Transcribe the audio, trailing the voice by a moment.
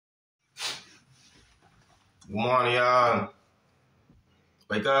Good morning, y'all.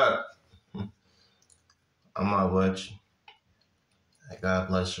 Wake up. I'm up with you. God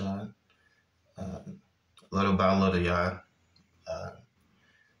bless y'all. Little by little, y'all.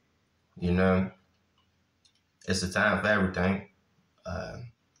 You know, it's a time for everything.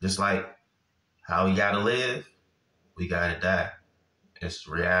 Just like how we gotta live, we gotta die. It's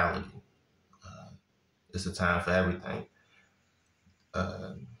reality. It's a time for everything.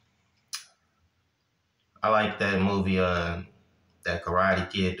 I like that movie, that Karate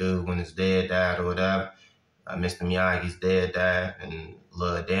Kid dude when his dad died or whatever. Mr. Miyagi's dad died, and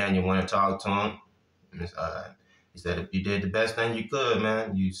little Daniel went and talked to him. He said, you did the best thing you could,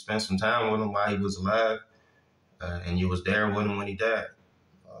 man. You spent some time with him while he was alive, and you was there with him when he died,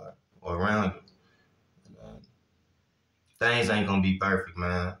 or around him. Things ain't gonna be perfect,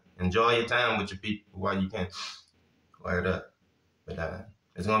 man. Enjoy your time with your people while you can. Word up. But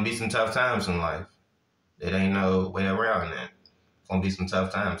there's gonna be some tough times in life. There ain't no way around that. It's gonna be some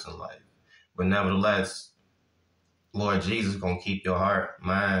tough times in life. But nevertheless, Lord Jesus gonna keep your heart,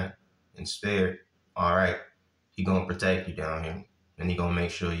 mind, and spirit all right. He gonna protect you down here, and he gonna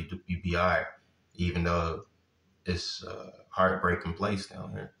make sure you be all right, even though it's a heartbreaking place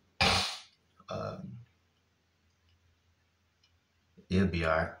down here. He'll be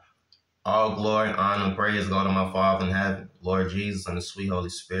all right. All glory, honor, and praise go to my Father in heaven, Lord Jesus, and the sweet Holy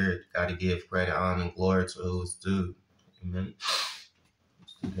Spirit. Got to give credit, honor, and glory to who is due. Amen.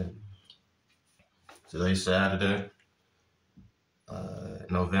 Today's Saturday,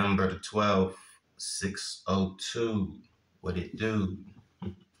 November the 12th, 6:02. What it do?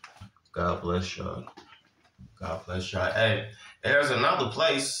 God bless y'all. God bless y'all. Hey, there's another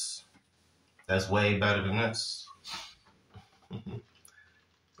place that's way better than this.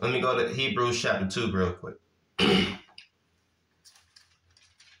 Let me go to Hebrews chapter 2 real quick.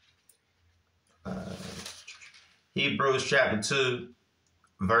 Hebrews chapter 2,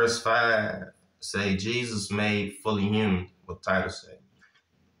 verse 5 say, Jesus made fully human. What title say?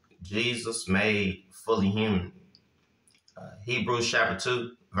 Jesus made fully human. Hebrews chapter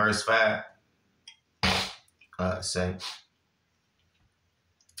 2, verse 5 say,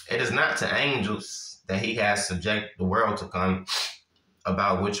 it is not to angels that he has subjected the world to come,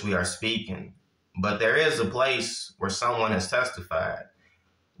 about which we are speaking. But there is a place where someone has testified.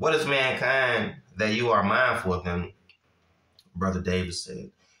 What is mankind that you are mindful of them? Brother David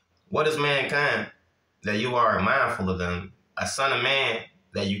said. What is mankind that you are mindful of them? A son of man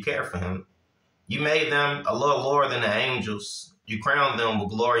that you care for him. You made them a little lower than the angels. You crowned them with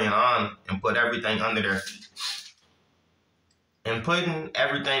glory and honor and put everything under their feet. In putting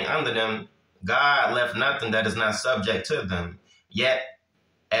everything under them, God left nothing that is not subject to them. Yet,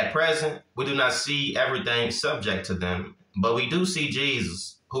 at present, we do not see everything subject to them, but we do see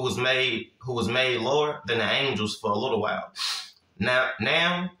Jesus, who was made lower than the angels for a little while.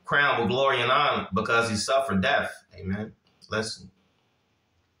 Now crowned with glory and honor because he suffered death. Amen. Listen,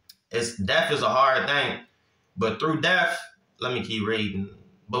 death is a hard thing, but through death, let me keep reading.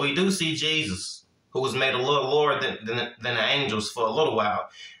 But we do see Jesus, who was made a little lower than the angels for a little while.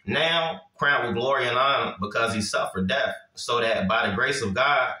 Now crowned with glory and honor because he suffered death, so that by the grace of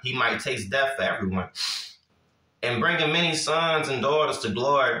God, he might taste death for everyone. And bringing many sons and daughters to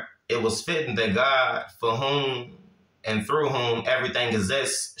glory, it was fitting that God, for whom and through whom everything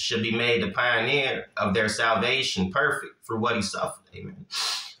exists, should be made the pioneer of their salvation perfect through what he suffered. Amen.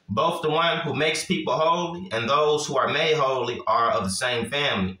 Both the one who makes people holy and those who are made holy are of the same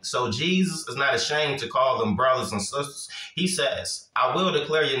family. So Jesus is not ashamed to call them brothers and sisters. He says, I will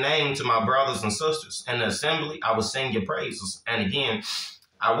declare your name to my brothers and sisters. In the assembly, I will sing your praises. And again,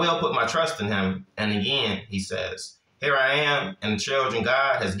 I will put my trust in him. And again, he says, here I am, and the children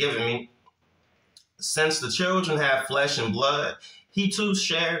God has given me. Since the children have flesh and blood, he too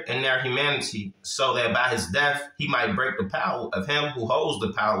shared in their humanity, so that by his death he might break the power of him who holds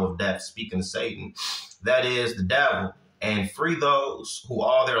the power of death, speaking to Satan, that is, the devil, and free those who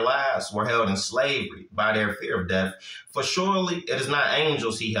all their lives were held in slavery by their fear of death. For surely it is not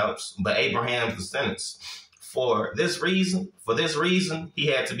angels he helps, but Abraham's descendants. For this reason, he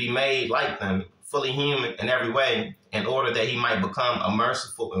had to be made like them, fully human in every way, in order that he might become a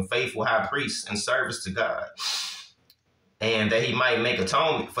merciful and faithful high priest in service to God, and that he might make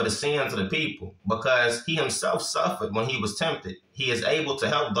atonement for the sins of the people, because he himself suffered when he was tempted. He is able to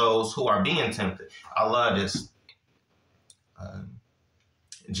help those who are being tempted. I love this.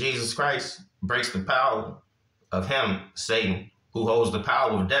 Jesus Christ breaks the power of him, Satan, who holds the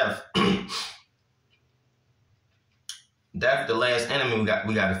power of death. Death, the last enemy we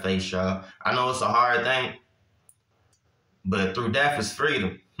got to face, y'all. I know it's a hard thing, but through death is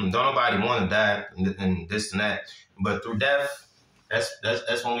freedom. Don't nobody want to die and this and that. But through death,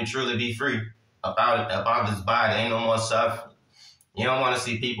 that's when we truly be free about this body. Ain't no more suffering. You don't want to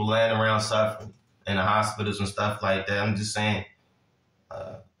see people laying around suffering in the hospitals and stuff like that. I'm just saying,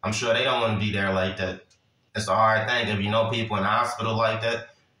 I'm sure they don't want to be there like that. It's a hard thing if you know people in the hospital like that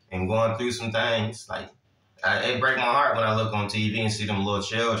and going through some things. Like, it breaks my heart when I look on TV and see them little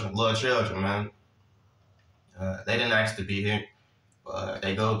children, man. They didn't ask to be here.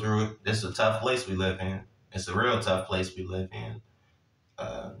 They go through it. It's a tough place we live in. It's a real tough place we live in.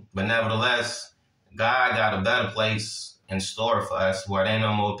 But nevertheless, God got a better place in store for us where there ain't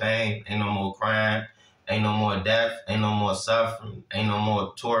no more pain, ain't no more crime, ain't no more death, ain't no more suffering, ain't no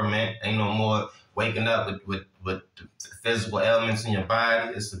more torment, ain't no more waking up with the physical elements in your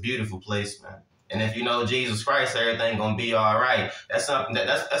body. It's a beautiful place, man. And if you know Jesus Christ, everything gonna be all right. That's something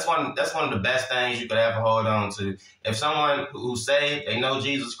that's one of the best things you could ever hold on to. If someone who's saved, they know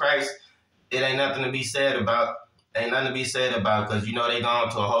Jesus Christ, it ain't nothing to be said about. Ain't nothing to be said about, because you know they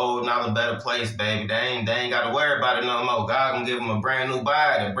going to a whole nother better place, baby. They ain't got to worry about it no more. God gonna give them a brand new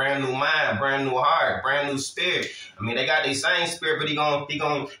body, a brand new mind, brand new heart, brand new spirit. I mean, they got the same spirit, but he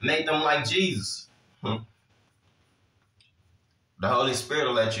gonna make them like Jesus. The Holy Spirit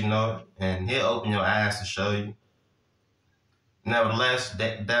will let you know it, and he'll open your eyes to show you. Nevertheless,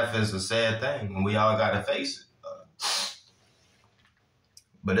 death is a sad thing, and we all got to face it.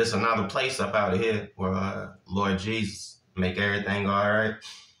 But it's another place up out of here where Lord Jesus make everything all right.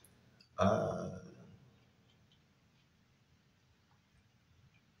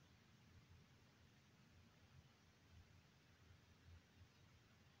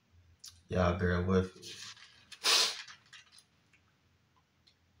 Y'all bear with me.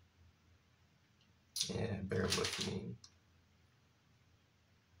 Yeah, bear with me.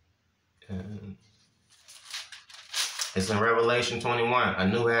 And it's in Revelation 21, a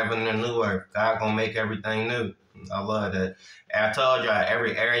new heaven and a new earth. God gonna make everything new. I love that. And I told y'all,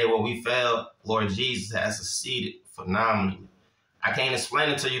 every area where we failed, Lord Jesus has succeeded phenomenally. I can't explain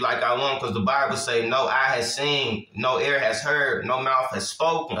it to you like I want, because the Bible say, no eye has seen, no ear has heard, no mouth has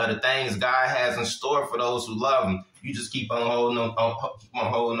spoken of the things God has in store for those who love him. You just keep on holding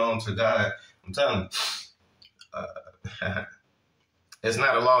on to God. I'm telling you. It's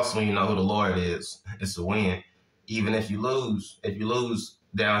not a loss when you know who the Lord is. It's a win. Even if you lose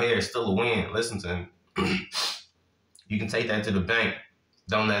down here, it's still a win. Listen to him. You can take that to the bank.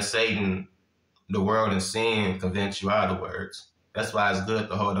 Don't let Satan, the world, and sin convince you out of the words. That's why it's good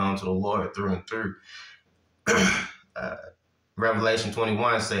to hold on to the Lord through and through. Revelation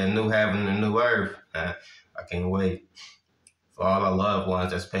 21 say a new heaven and a new earth. I can't wait for all our loved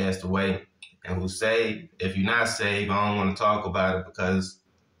ones that's passed away and who's saved. If you're not saved, I don't want to talk about it, because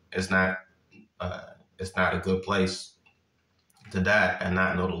it's not a good place to die and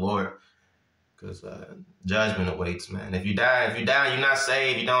not know the Lord, because judgment awaits, man. If you die and you're not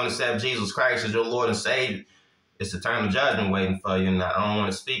saved, you don't accept Jesus Christ as your Lord and Savior, it's eternal judgment waiting for you. And I don't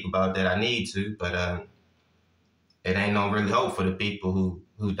want to speak about that. I need to, but it ain't no really hope for the people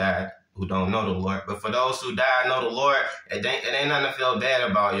who died, who don't know the Lord. But for those who died, know the Lord, it ain't nothing to feel bad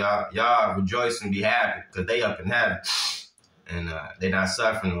about, y'all. Y'all rejoice and be happy, because they up in heaven, and they not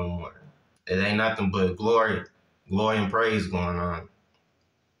suffering no more. It ain't nothing but glory and praise going on.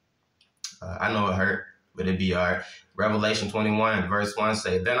 I know it hurt, but it be all right. Revelation 21, verse 1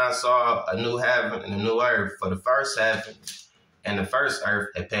 say, then I saw a new heaven and a new earth, for the first heaven and the first earth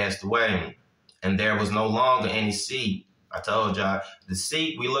had passed away, and there was no longer any sea. I told y'all, the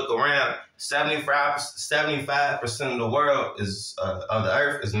sea, we look around, 75% of the world is of the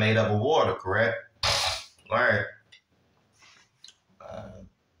earth is made up of water, correct? All right.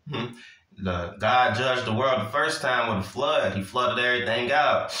 God judged the world the first time with a flood. He flooded everything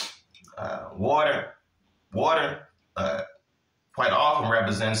out. Water, quite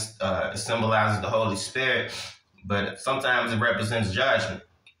often symbolizes the Holy Spirit, but sometimes it represents judgment.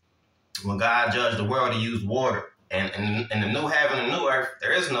 When God judged the world, he used water. And in the new heaven and new earth,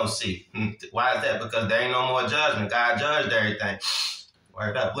 there is no sea. Why is that? Because there ain't no more judgment. God judged everything.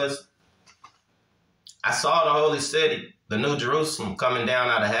 Word up. Listen. I saw the holy city, the new Jerusalem, coming down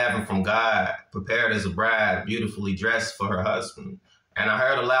out of heaven from God, prepared as a bride, beautifully dressed for her husband. And I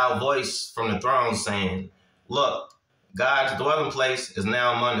heard a loud voice from the throne saying, look, God's dwelling place is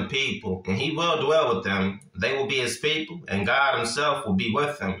now among the people, and he will dwell with them. They will be his people, and God himself will be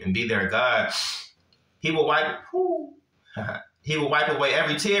with them and be their God. He will wipe away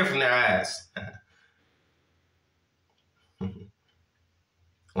every tear from their eyes.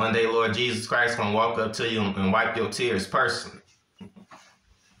 One day, Lord Jesus Christ gonna walk up to you and wipe your tears personally.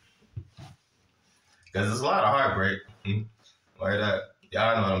 Because there's a lot of heartbreak. Word up.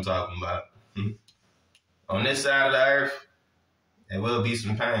 Y'all know what I'm talking about. On this side of the earth, there will be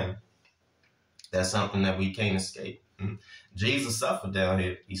some pain. That's something that we can't escape. Jesus suffered down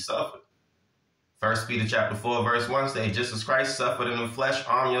here. He suffered. 1 Peter chapter 4, verse 1 says, just as Christ suffered in the flesh,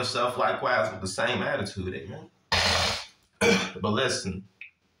 arm yourself likewise with the same attitude. Amen. But listen,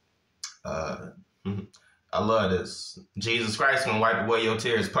 I love this. Jesus Christ can wipe away your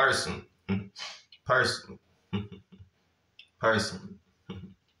tears personally. Personally.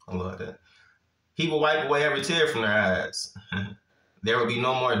 I love that. He will wipe away every tear from their eyes. There will be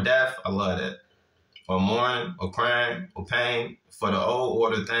no more death. I love that. Or mourning, or crying, or pain, for the old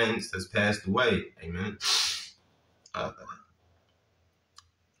order things has passed away. Amen.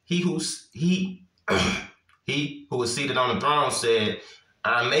 He who was seated on the throne said,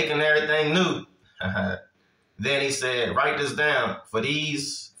 I'm making everything new. Then he said, write this down, for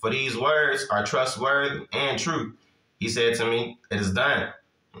these words are trustworthy and true. He said to me, it is done.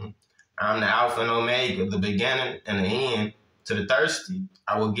 I'm the Alpha and Omega, the beginning and the end. To the thirsty,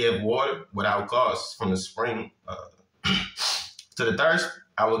 I will give water without cost from the spring. To the thirsty,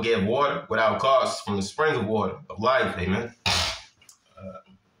 I will give water without cost from the spring of water of life. Amen.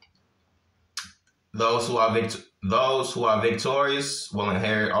 Those who are victorious will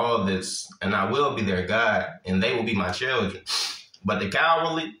inherit all this, and I will be their God, and they will be my children. But the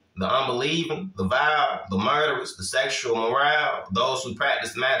cowardly, the unbelieving, the vile, the murderers, the sexual immoral, those who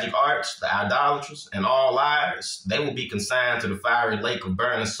practice magic arts, the idolaters, and all liars, they will be consigned to the fiery lake of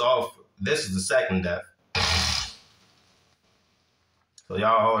burning sulfur. This is the second death. So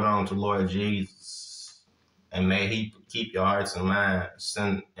y'all hold on to Lord Jesus, and may he keep your hearts and minds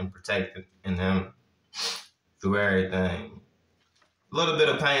sent and protected in him through everything. A little bit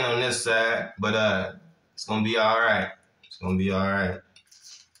of pain on this side, but it's going to be all right. It's going to be all right.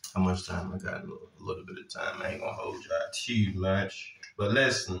 How much time I got? A little bit of time. I ain't gonna hold y'all too much. But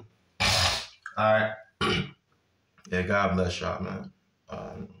listen. All right. Yeah, God bless y'all, man.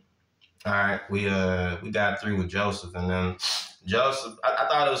 All right, we got through with Joseph, and then Joseph, I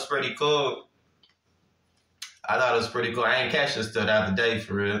thought it was pretty cool. I ain't catch this till the other day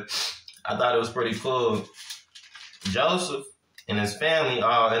for real. I thought it was pretty cool. Joseph and his family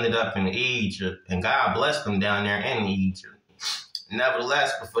all ended up in Egypt, and God blessed them down there in Egypt.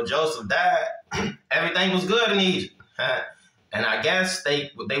 Nevertheless, before Joseph died, everything was good in Egypt. And I guess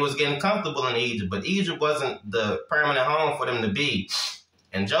they was getting comfortable in Egypt, but Egypt wasn't the permanent home for them to be.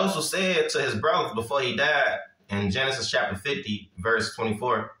 And Joseph said to his brothers before he died in Genesis chapter 50, verse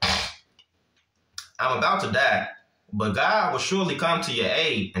 24, I'm about to die, but God will surely come to your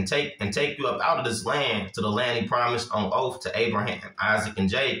aid and take you up out of this land to the land he promised on oath to Abraham, Isaac, and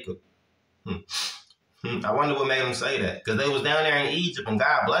Jacob. I wonder what made them say that, because they was down there in Egypt and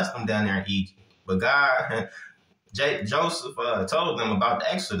God blessed them down there in Egypt. But Joseph told them about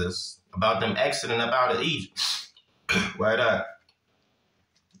the Exodus, about them exiting up out of Egypt. Word up.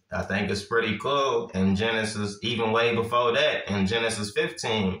 I think it's pretty cool in Genesis, even way before that, in Genesis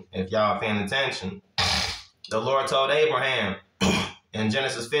 15, if y'all paying attention. The Lord told Abraham in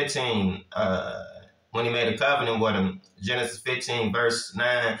Genesis 15, when he made a covenant with him, Genesis 15, verse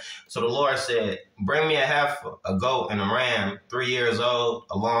 9. So the Lord said, bring me a heifer, a goat, and a ram, 3 years old,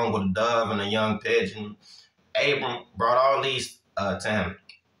 along with a dove and a young pigeon. Abram brought all these to him,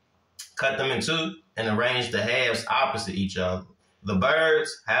 cut them in two, and arranged the halves opposite each other. The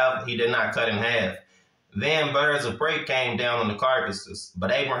birds, however, he did not cut in half. Then birds of prey came down on the carcasses,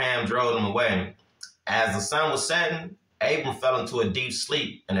 but Abraham drove them away. As the sun was setting, Abram fell into a deep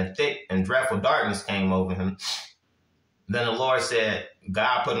sleep, and a thick and dreadful darkness came over him. Then the Lord said,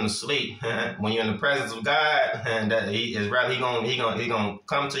 God put him to sleep. When you're in the presence of God, that he gonna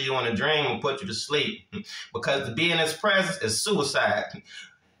come to you in a dream and put you to sleep. Because to be in his presence is suicide.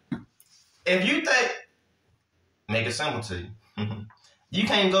 If you think, make it simple to you. You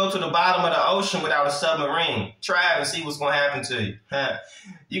can't go to the bottom of the ocean without a submarine. Try it and see what's gonna happen to you.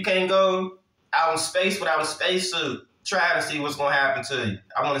 You can't go out in space without a spacesuit. Try to see what's going to happen to you.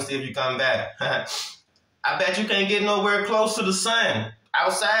 I want to see if you come back. I bet you can't get nowhere close to the sun.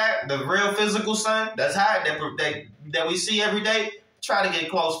 Outside, the real physical sun, that's hot, that we see every day. Try to get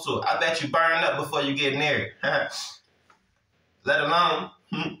close to it. I bet you burn up before you get near it. Let alone,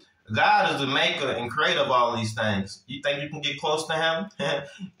 God is the maker and creator of all these things. You think you can get close to him?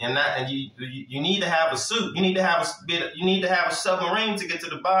 and you need to have a suit. You need to have a submarine to get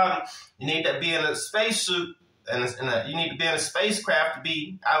to the bottom. You need to be in a spacesuit. And you need to be in a spacecraft to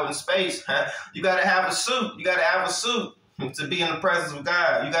be out in space. You got to have a suit. You got to have a suit to be in the presence of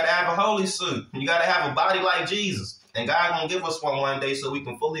God. You got to have a holy suit. You got to have a body like Jesus. And God gonna give us one day so we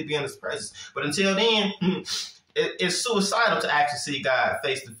can fully be in his presence. But until then, it's suicidal to actually see God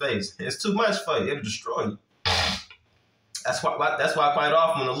face to face. It's too much for you. It'll destroy you. That's why quite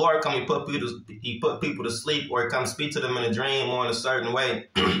often when the Lord comes, he put people to sleep, or he comes speak to them in a dream or in a certain way.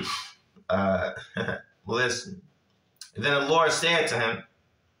 Listen. And then the Lord said to him,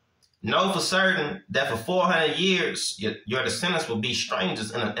 know for certain that for 400 years your descendants will be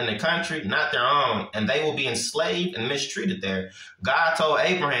strangers in the country, not their own, and they will be enslaved and mistreated there. God told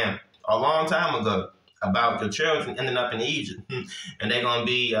Abraham a long time ago about your children ending up in Egypt, and they're going to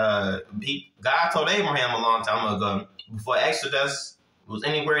be. God told Abraham a long time ago, before Exodus was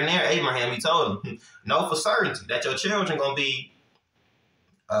anywhere near Abraham. He told him, know for certainty that your children going to be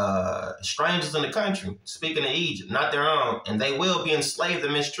strangers in the country, speaking of Egypt, not their own, and they will be enslaved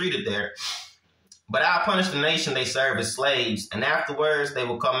and mistreated there. But I'll punish the nation they serve as slaves, and afterwards they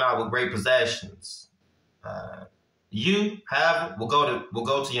will come out with great possessions. You, however, will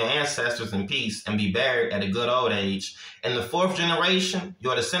go to your ancestors in peace and be buried at a good old age. In the 4th generation,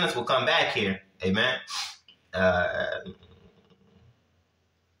 your descendants will come back here. Amen.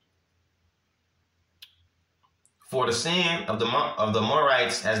 For the sin of the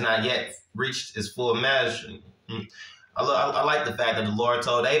Morites has not yet reached its full measure. I like the fact that the Lord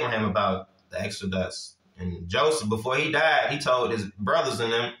told Abraham about the Exodus. And Joseph, before he died, he told his brothers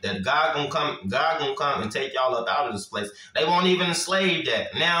and them that God gonna come and take y'all up out of this place. They won't even enslave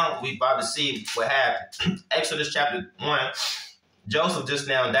yet. Now we about to see what happened. Exodus chapter 1, Joseph just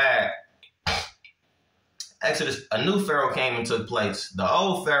now died. Exodus, a new Pharaoh came and took place. The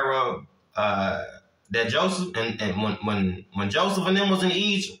old Pharaoh, that Joseph, and when Joseph and them was in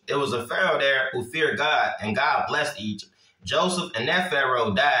Egypt, it was a Pharaoh there who feared God, and God blessed Egypt. Joseph and that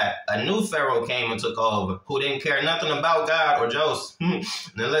Pharaoh died. A new Pharaoh came and took over, who didn't care nothing about God or Joseph.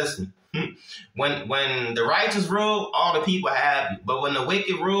 Now listen, when the righteous rule, all the people are happy. But when the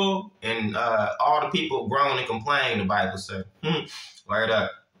wicked rule, and all the people groan and complain, the Bible says. Word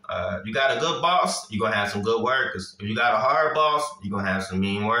up. You got a good boss, you're going to have some good workers. If you got a hard boss, you're going to have some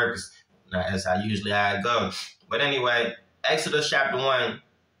mean workers. That's how it goes. But anyway, Exodus chapter 1.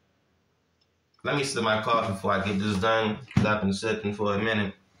 Let me sip my coffee before I get this done, because I've been sipping for a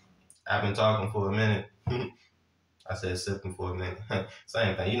minute. I've been talking for a minute. I said sipping for a minute.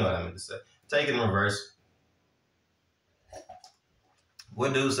 Same thing. You know what I meant to say. Take it in reverse.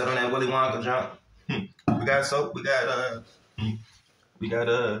 What dude said on that Willy Wonka jump? I got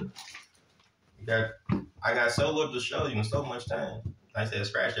so little to show you in so much time. I said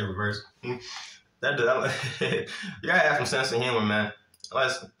scratch that reverse. That dude, you gotta have some sense of humor, man.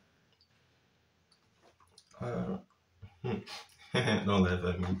 Listen. Don't laugh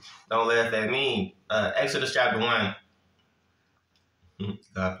at me. Don't laugh at me. Exodus chapter 1.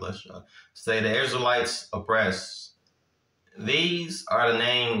 God bless y'all. Say the Israelites oppressed. These are the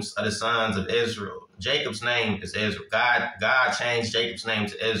names of the sons of Israel. Jacob's name is Israel. God changed Jacob's name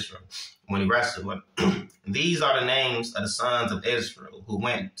to Israel when he wrestled with him. These are the names of the sons of Israel who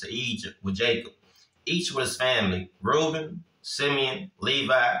went to Egypt with Jacob, each with his family: Reuben, Simeon,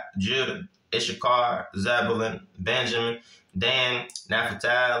 Levi, Judah, Issachar, Zebulun, Benjamin, Dan,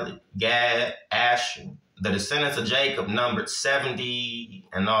 Naphtali, Gad, Asher. The descendants of Jacob numbered 70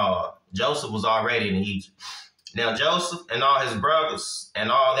 in all. Joseph was already in Egypt. Now Joseph and all his brothers and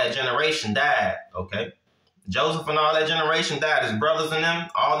all that generation died, okay? Joseph and all that generation died. His brothers and them,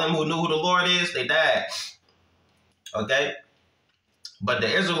 all them who knew who the Lord is, they died, okay? But the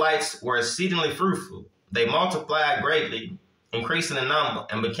Israelites were exceedingly fruitful. They multiplied greatly, increasing in number,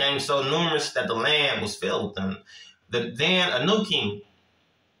 and became so numerous that the land was filled with them. Then a new king,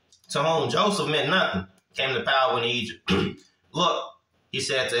 to whom Joseph meant nothing, came to power in Egypt. Look, he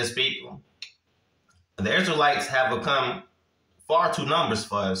said to his people, the Israelites have become far too numerous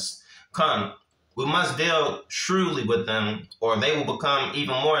for us. Come, we must deal shrewdly with them, or they will become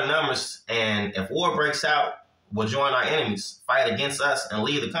even more numerous, and if war breaks out, we'll join our enemies, fight against us, and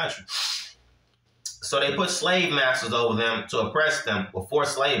leave the country. So they put slave masters over them to oppress them with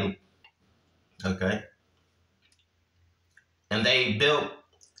forced slavery. Okay. And they built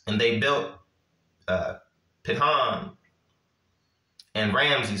Pithom and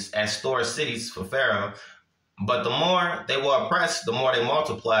Ramses as store cities for Pharaoh. But the more they were oppressed, the more they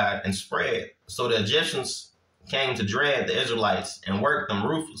multiplied and spread. So the Egyptians came to dread the Israelites and worked them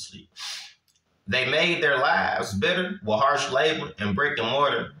ruthlessly. They made their lives bitter with harsh labor and brick and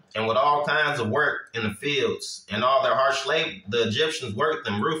mortar, and with all kinds of work in the fields. And all their harsh labor, the Egyptians worked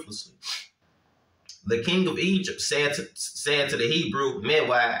them ruthlessly. The king of Egypt said to the Hebrew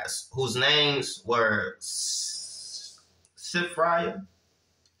midwives, whose names were Shiphrah,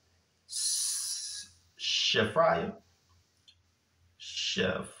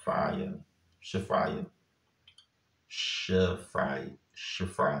 Shifra,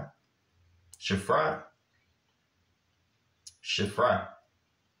 Shifra, Shifra, Shifra,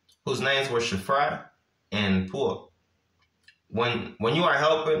 whose names were Shifra and Pua. When you are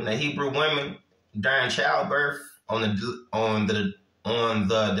helping the Hebrew women during childbirth on the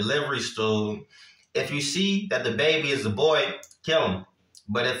delivery stool, if you see that the baby is a boy, kill him.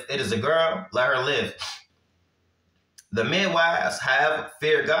 But if it is a girl, let her live. The midwives have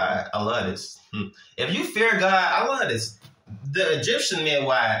fear God. I love this. If you fear God, I love this. The Egyptian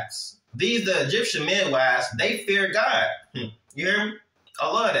midwives, the Egyptian midwives, they fear God. You hear me?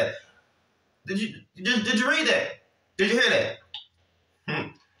 I love that. Did you read that? Did you hear that?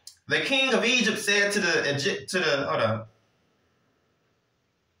 The king of Egypt said to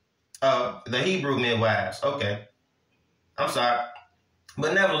the Hebrew midwives. Okay, I'm sorry,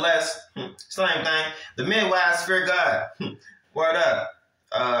 but nevertheless, same thing. The midwives fear God. Word up.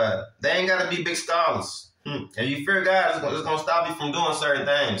 They ain't gotta be big scholars. If you fear God, it's gonna stop you from doing certain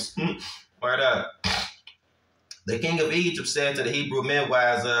things. Word up. The king of Egypt said to the Hebrew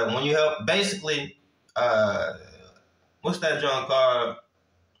midwives, when you help, basically, what's that John called?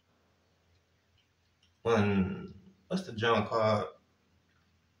 What's the John called?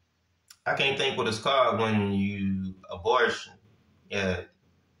 I can't think what it's called when you abortion. Yeah.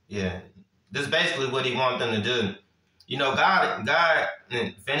 This is basically what he wants them to do. You know, God,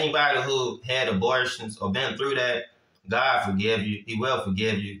 if anybody who had abortions or been through that, God forgive you. He will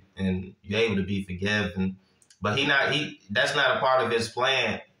forgive you, and you're able to be forgiven. But that's not a part of his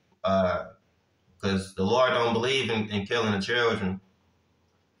plan, because the Lord don't believe in killing the children.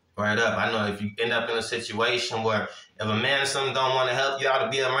 Right up. I know if you end up in a situation where if a man or something don't want to help you out to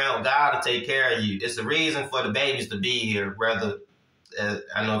be around, God to take care of you. It's a reason for the babies to be here, whether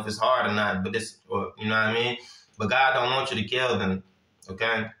I know if it's hard or not, but you know what I mean? But God don't want you to kill them.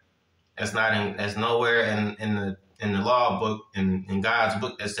 Okay? That's nowhere in the law book, in God's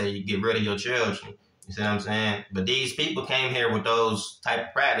book, that say you get rid of your children. You see what I'm saying? But these people came here with those type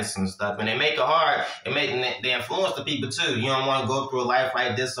of practices and stuff, and they make it hard. They influence the people too. You don't want to go through a life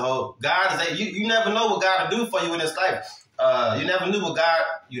like this. So God is that you never know what God will do for you in this life. You never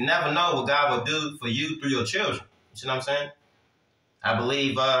know what God will do for you through your children. You see what I'm saying? I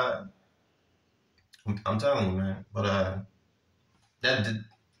believe. I'm telling you, man. But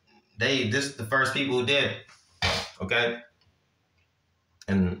this is the first people who did it. Okay,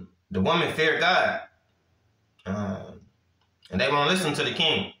 and the woman feared God. And they won't listen to the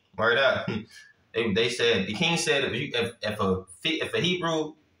king. Word up. They said, the king said, if a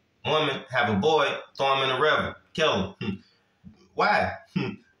Hebrew woman have a boy, throw him in the river, kill him. Why?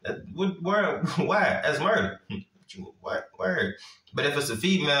 Why? That's murder. Word. But if it's a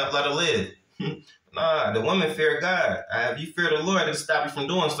female, let her live. Nah, the woman fear God. If you fear the Lord, it'll stop you from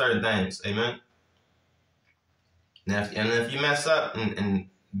doing certain things. Amen. And if you mess up and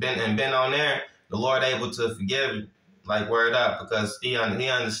been on there, the Lord able to forgive you, like word up, because he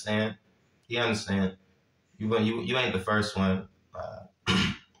understand. He understand. You ain't the first one.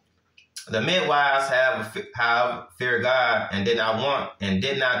 The midwives have fear God and did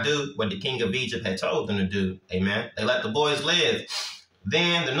not do what the king of Egypt had told them to do. Amen. They let the boys live.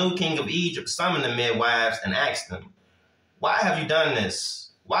 Then the new king of Egypt summoned the midwives and asked them, "Why have you done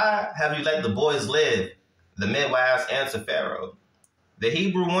this? Why have you let the boys live?" The midwives answered Pharaoh, "The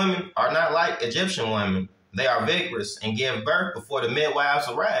Hebrew women are not like Egyptian women. They are vigorous and give birth before the midwives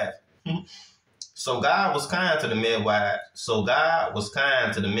arrive." So God was kind to the midwives.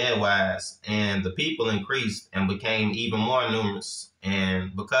 And the people increased and became even more numerous.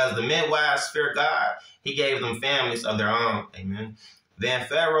 And because the midwives feared God, he gave them families of their own. Amen. Then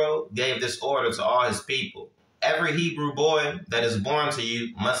Pharaoh gave this order to all his people: "Every Hebrew boy that is born to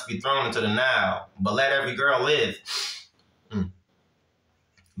you must be thrown into the Nile, but let every girl live."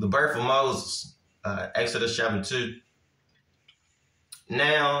 The birth of Moses, Exodus chapter 2.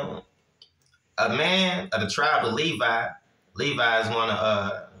 Now, a man of the tribe of Levi is one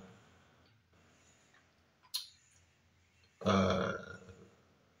of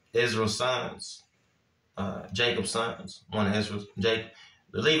Israel's sons, Jacob's sons, one of Israel's. The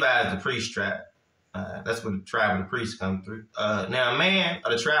Levi is the priest tribe. That's where the tribe of the priests come through. Now, a man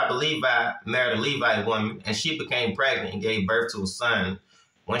of the tribe of Levi married a Levite woman, and she became pregnant and gave birth to a son.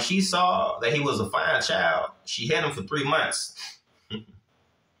 When she saw that he was a fine child, she hid him for 3 months.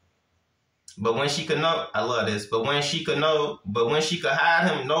 But when she could I love this, but when she could hide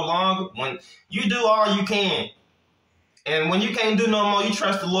him no longer, when you do all you can, and when you can't do no more, you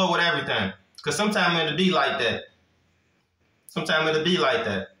trust the Lord with everything. Because sometimes it'll be like that.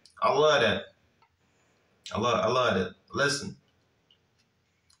 I love that. I love that. Listen,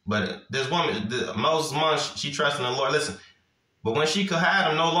 But this woman, Moses' mom, she trusted in the Lord. Listen, but when she could hide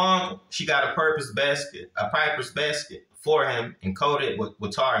him no longer, she got a piper's basket for him and coated it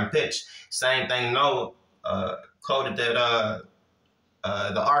with tar and pitch. Same thing Noah coated that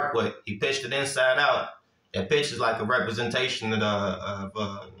the ark with. He pitched it inside out. That pitch is like a representation of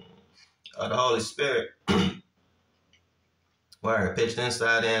the Holy Spirit. Where it pitched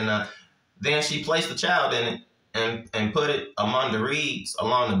inside, and then she placed the child in it and put it among the reeds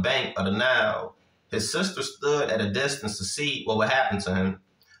along the bank of the Nile. His sister stood at a distance to see what would happen to him.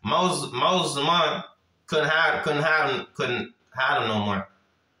 Moses' mom couldn't hide him no more.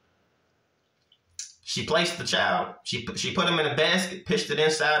 She placed the child. She put him in a basket, pitched it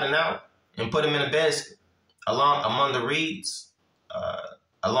inside and out, and put him in a basket among the reeds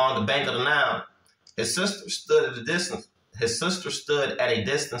along the bank of the Nile. His sister stood at a distance. His sister stood at a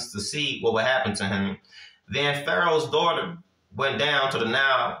distance to see what would happen to him. Then Pharaoh's daughter went down to the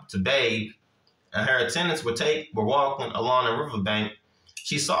Nile to bathe, and her attendants were walking along the riverbank.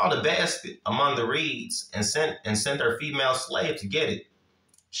 She saw the basket among the reeds and sent her female slave to get it.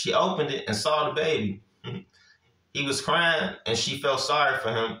 She opened it and saw the baby. He was crying, and she felt sorry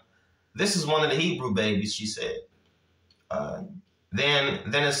for him. This is one of the Hebrew babies, she said.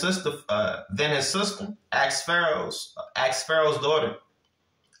 Then his sister asked Pharaoh's daughter,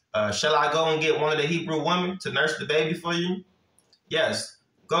 shall I go and get one of the Hebrew women to nurse the baby for you? Yes,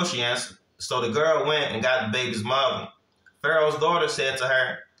 go, she answered. So the girl went and got the baby's mother. Pharaoh's daughter said to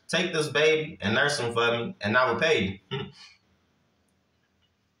her, take this baby and nurse him for me, and I will pay you.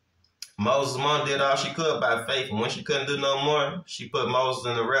 Moses' mom did all she could by faith, and when she couldn't do no more, she put Moses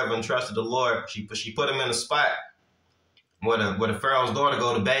in the river and trusted the Lord. She put him in a spot where the Pharaoh's daughter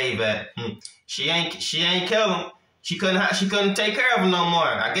go to bathe at. She ain't kill him. She couldn't take care of him no more.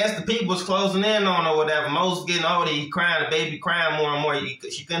 I guess the people was closing in on her or whatever. Moses getting older, he crying, the baby crying more and more.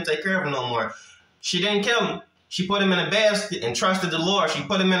 She couldn't take care of him no more. She didn't kill him. She put him in a basket and trusted the Lord. She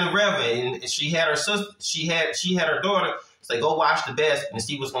put him in a river, and she had her sister. She had her daughter say, go wash the basket and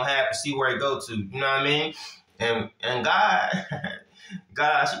see what's gonna happen. See where it go to. You know what I mean? And God.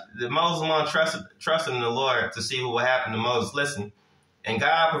 The Moses mom trusted in the Lord to see what would happen to Moses. Listen, and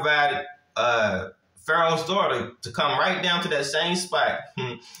God provided Pharaoh's daughter to come right down to that same spot,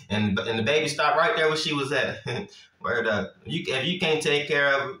 and the baby stopped right there where she was at. Where if you can't take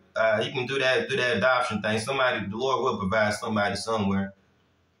care of it, you can do that adoption thing. The Lord will provide somebody somewhere.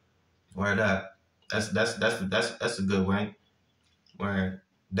 Where that's a good way. Where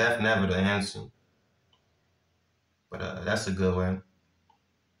death never the answer, but that's a good way.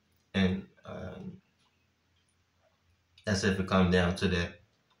 And that's if it comes down to that.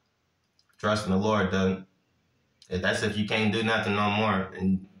 Trusting the Lord, though. That's if you can't do nothing no more.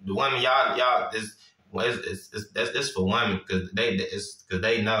 And the women, y'all, it's for women because they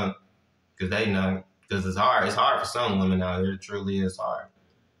know, because it's hard. It's hard for some women out here. It truly is hard.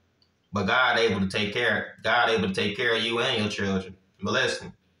 But God able to take care. God able to take care of you and your children. But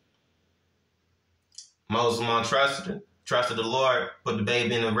listen, Moses' mom trusted the Lord, put the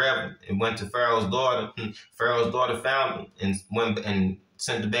baby in the river, and went to Pharaoh's daughter. Pharaoh's daughter found him and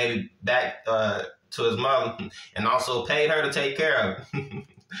sent the baby back to his mother, and also paid her to take care of him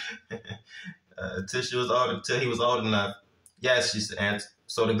till he was old enough. Yes, she said.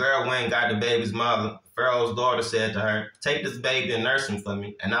 So the girl went and got the baby's mother. Pharaoh's daughter said to her, take this baby and nurse him for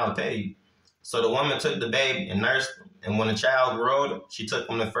me, and I'll pay you. So the woman took the baby and nursed him, and when the child grew older, she took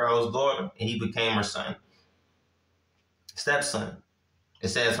him to Pharaoh's daughter, and he became her son. Stepson. It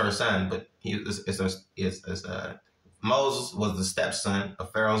says her son, but Moses was the stepson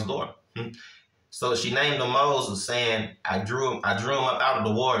of Pharaoh's daughter. So she named him Moses, saying, I drew him up out of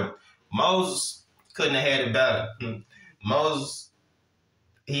the water. Moses couldn't have had it better. Moses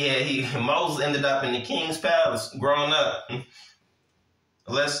ended up in the king's palace growing up.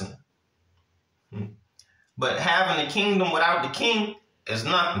 Listen. But having the kingdom without the king is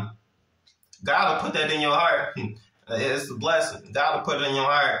nothing. God will put that in your heart. It's a blessing. God will put it in your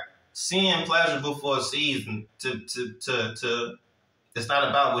heart. Sin pleasurable for a season. It's not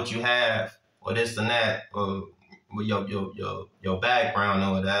about what you have or this and that or your background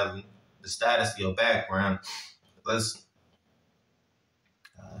or whatever. The status of your background. Listen.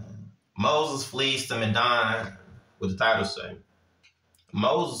 Moses flees to Midian, what the title say.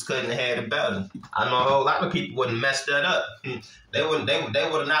 Moses couldn't have had it better. I know a whole lot of people wouldn't mess that up. They would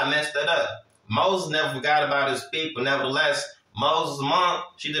have not messed that up. Moses never forgot about his people. Nevertheless, Moses' mom,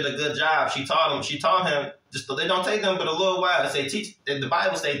 she did a good job. She taught him. Just they don't take them but a little while. The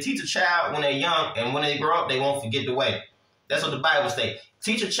Bible say, teach a child when they're young, and when they grow up, they won't forget the way. That's what the Bible say.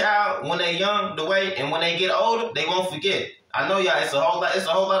 Teach a child when they're young the way, and when they get older, they won't forget. I know y'all. It's a whole lot. It's a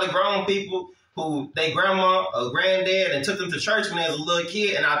whole lot of grown people who they grandma or granddad and took them to church when they was a little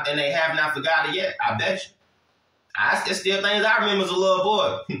kid, and they have not forgot it yet. I bet you. It's still things I remember as a little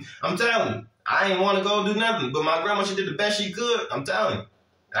boy. I'm telling you. I ain't want to go do nothing, but my grandma, she did the best she could. I'm telling you.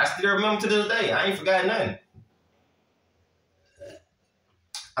 I still remember to this day. I ain't forgot nothing.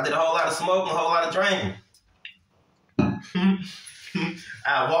 I did a whole lot of smoking, a whole lot of drinking.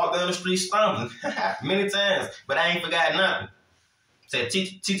 I walked down the street stumbling many times, but I ain't forgot nothing. Said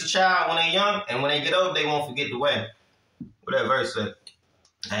teach a child when they're young, and when they get old, they won't forget the way. What that verse said.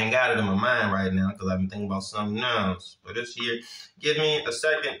 I ain't got it in my mind right now because I've been thinking about something else. But this year, give me a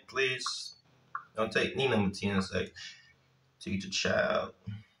second, please. Don't take me number 10 a second. Teach a child.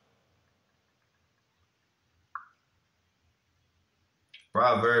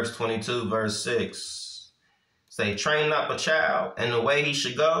 Proverbs 22, verse 6. Say, train up a child in the way he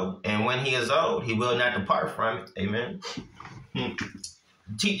should go, and when he is old, he will not depart from it. Amen.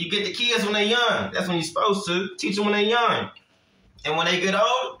 You get the kids when they're young. That's when you're supposed to. Teach them when they're young. And when they get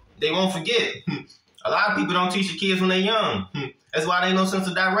old, they won't forget. A lot of people don't teach the kids when they're young. That's why they ain't no sense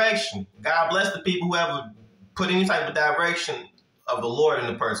of direction. God bless the people who ever put any type of direction of the Lord in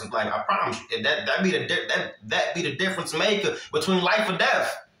the person's life. I promise you, that be the difference maker between life or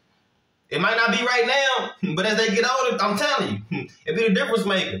death. It might not be right now, but as they get older, I'm telling you, it be the difference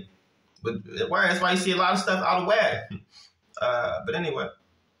maker. But that's why you see a lot of stuff out of whack. But anyway,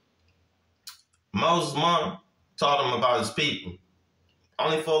 Moses' mom taught him about his people,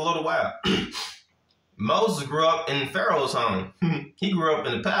 only for a little while. Moses grew up in Pharaoh's home. He grew up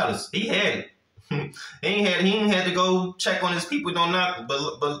in the palace. He had it. He ain't had to go check on his people, don't nothing.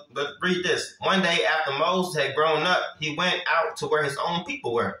 But read this. One day after Moses had grown up, he went out to where his own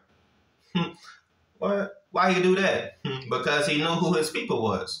people were. What? Why he do that? Because he knew who his people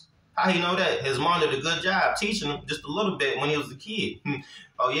was. How he know that? His mom did a good job teaching him just a little bit when he was a kid.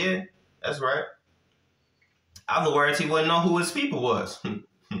 Oh yeah, that's right. In other words, he wouldn't know who his people was.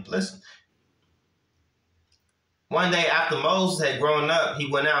 Listen. One day after Moses had grown up,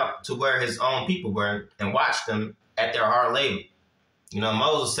 he went out to where his own people were and watched them at their hard labor. You know,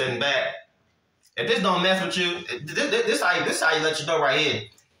 Moses sitting back. If this don't mess with you, this how you let you know right here.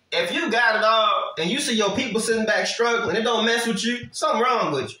 If you got it all and you see your people sitting back struggling, it don't mess with you, something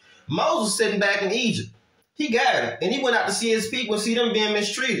wrong with you. Moses sitting back in Egypt. He got it. And he went out to see his people and see them being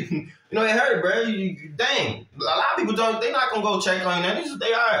mistreated. You know, it hurt, bro. Dang. A lot of people don't, they're not going to go check on you.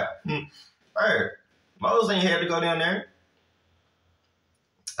 They are. Hurt. Moses ain't had to go down there.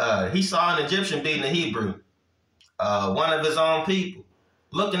 He saw an Egyptian beating a Hebrew, one of his own people.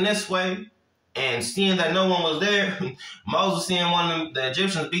 Looking this way and seeing that no one was there, Moses seeing one of the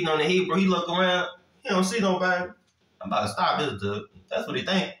Egyptians beating on the Hebrew, he looked around. He don't see nobody. I'm about to stop this dude. That's what he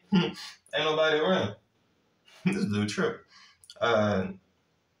think. Ain't nobody around. This dude trip.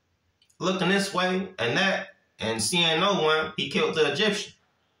 Looking this way and that and seeing no one, he killed the Egyptian.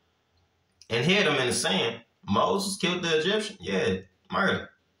 And hid him in the sand. Moses killed the Egyptian? Yeah, murder.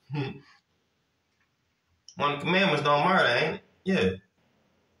 One of the commandments don't murder, ain't it? Yeah.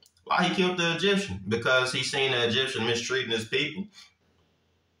 Why he killed the Egyptian? Because he seen the Egyptian mistreating his people.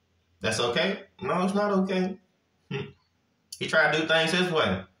 That's okay? No, it's not okay. He tried to do things his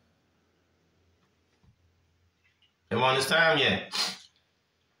way. It wasn't his time yet.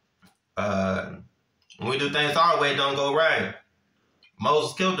 When we do things our way, it don't go right.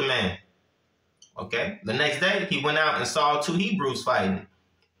 Moses killed the man. Okay. The next day, he went out and saw two Hebrews fighting.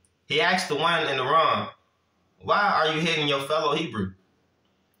 He asked the one in the wrong, "Why are you hitting your fellow Hebrew?"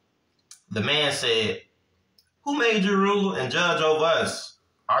 The man said, "Who made you ruler and judge over us?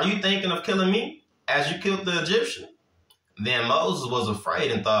 Are you thinking of killing me as you killed the Egyptian?" Then Moses was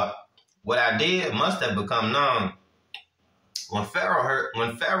afraid and thought, "What I did must have become known." When Pharaoh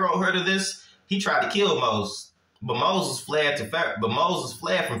heard of this, he tried to kill Moses. But Moses fled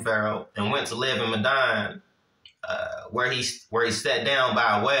from Pharaoh and went to live in Midian, where he sat down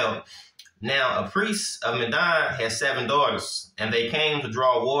by a well. Now a priest of Midian had 7 daughters, and they came to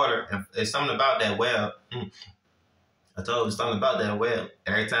draw water. And there's something about that well. I told you something about that well.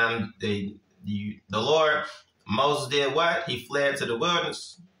 Every time the Lord, Moses did what? He fled to the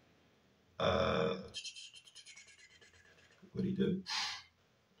wilderness. What did he do?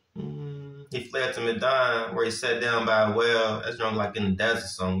 He fled to Midian, where he sat down by a well. That's drunk like in the desert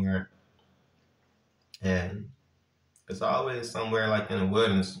somewhere. And it's always somewhere like in the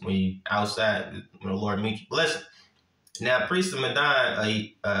wilderness when you outside, when the Lord meets you. Listen, now a priest of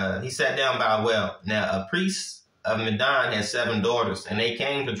Midian, he sat down by a well. Now a priest of Midian had 7 daughters, and they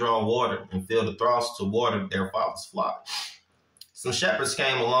came to draw water and fill the troughs to water their father's flock. Some shepherds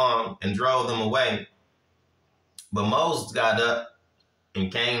came along and drove them away. But Moses got up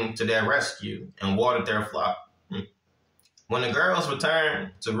and came to their rescue and watered their flock. When the girls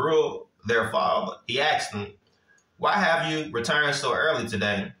returned to rule their father, he asked them, "Why have you returned so early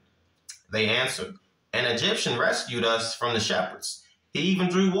today?" They answered, "An Egyptian rescued us from the shepherds. He even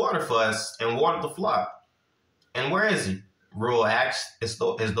drew water for us and watered the flock." "And where is he?" Reuel asked his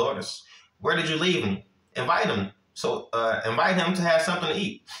daughters. "Where did you leave him? Invite him. Invite him to have something to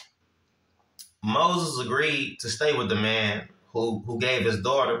eat." Moses agreed to stay with the man who gave his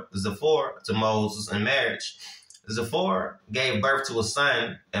daughter Zipporah to Moses in marriage. Zipporah gave birth to a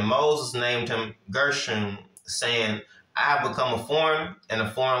son, and Moses named him Gershom, saying, "I have become a foreigner in a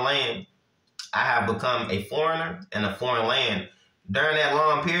foreign land. I have become a foreigner in a foreign land." During that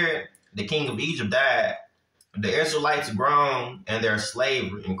long period, the king of Egypt died. The Israelites groaned in their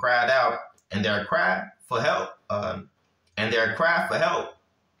slavery and cried out, and their cry for help,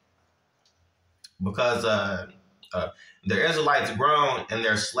 because the Israelites groaned in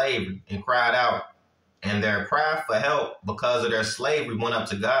their slavery and cried out, and their cry for help because of their slavery went up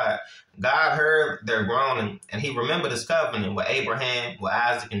to God. God heard their groaning, and he remembered his covenant with Abraham, with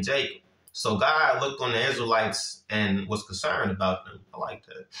Isaac, and Jacob. So God looked on the Israelites and was concerned about them. I like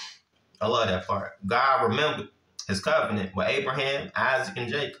that. I love that part. God remembered his covenant with Abraham, Isaac, and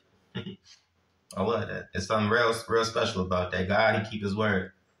Jacob. I love that. It's something real special about that. God, he keep his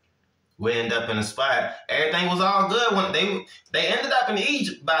word. We end up in a spot. Everything was all good when they ended up in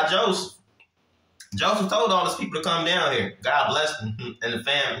Egypt by Joseph. Joseph told all his people to come down here. God blessed them and the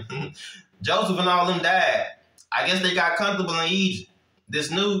family. Joseph and all them died. I guess they got comfortable in Egypt. This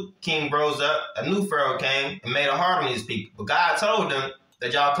new king rose up, a new pharaoh came and made a heart on these people. But God told them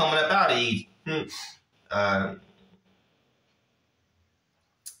that y'all coming up out of Egypt.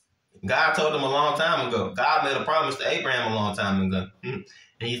 God told them a long time ago. God made a promise to Abraham a long time ago. And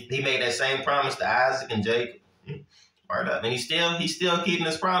he made that same promise to Isaac and Jacob. Right up. And he's still keeping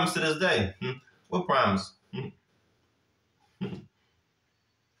his promise to this day. What promise?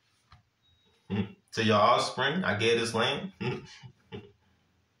 To your offspring, I gave this land.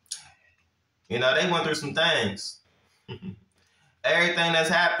 You know, they went through some things. Everything that's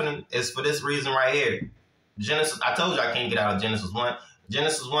happening is for this reason right here. Genesis, I told you I can't get out of Genesis 1.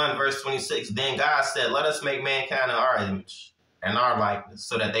 Genesis 1, verse 26. Then God said, "Let us make mankind in our image and our likeness,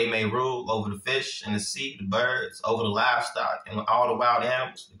 so that they may rule over the fish and the sea, the birds, over the livestock, and all the wild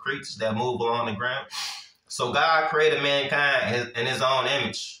animals, the creatures that move along the ground." So God created mankind in his own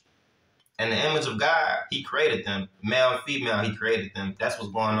image. In the image of God, he created them. Male and female, he created them. That's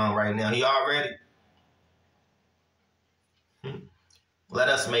what's going on right now. He already. Let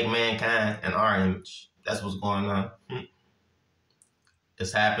us make mankind in our image. That's what's going on.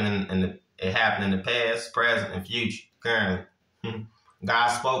 It's happening it happened in the past, present, and future, currently. God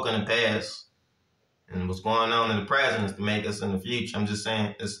spoke in the past, and what's going on in the present is to make us in the future. I'm just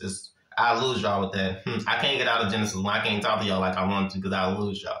saying, I lose y'all with that. I can't get out of Genesis 1. I can't talk to y'all like I want to because I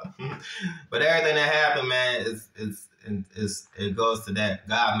lose y'all. But everything that happened, man, it goes to that.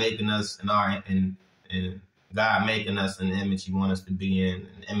 God making us in God making us in the image he wants us to be in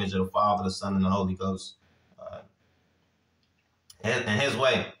the image of the Father, the Son, and the Holy Ghost. In his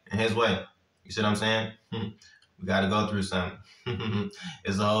way. You see what I'm saying? We got to go through something.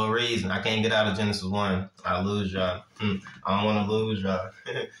 It's the whole reason. I can't get out of Genesis 1. I lose y'all. I don't want to lose y'all.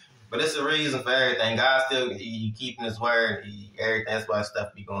 But it's a reason for everything. God still he keeping his word. Everything. That's why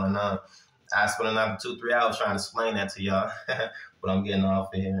stuff be going on. I spent another 2-3 hours trying to explain that to y'all. But I'm getting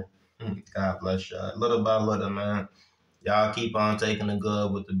off of here. God bless y'all. Little by little, man. Y'all keep on taking the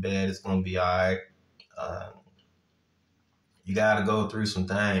good with the bad. It's going to be all right. You got to go through some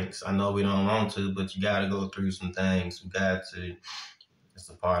things. I know we don't want to, but you got to go through some things. We got to. It's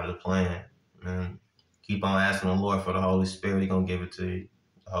a part of the plan, man. Keep on asking the Lord for the Holy Spirit. He's going to give it to you.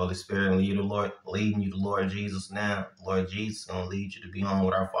 The Holy Spirit leading you to Lord Jesus now. Lord Jesus is going to lead you to be home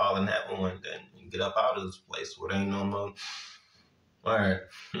with our Father in heaven one day. You get up out of this place where there ain't no more. All right.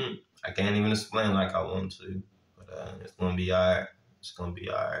 I can't even explain like I want to, but it's going to be all right. It's going to be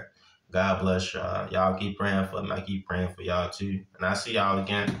all right. God bless y'all. Y'all keep praying for me. I keep praying for y'all too. And I'll see y'all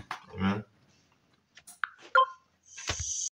again. Amen.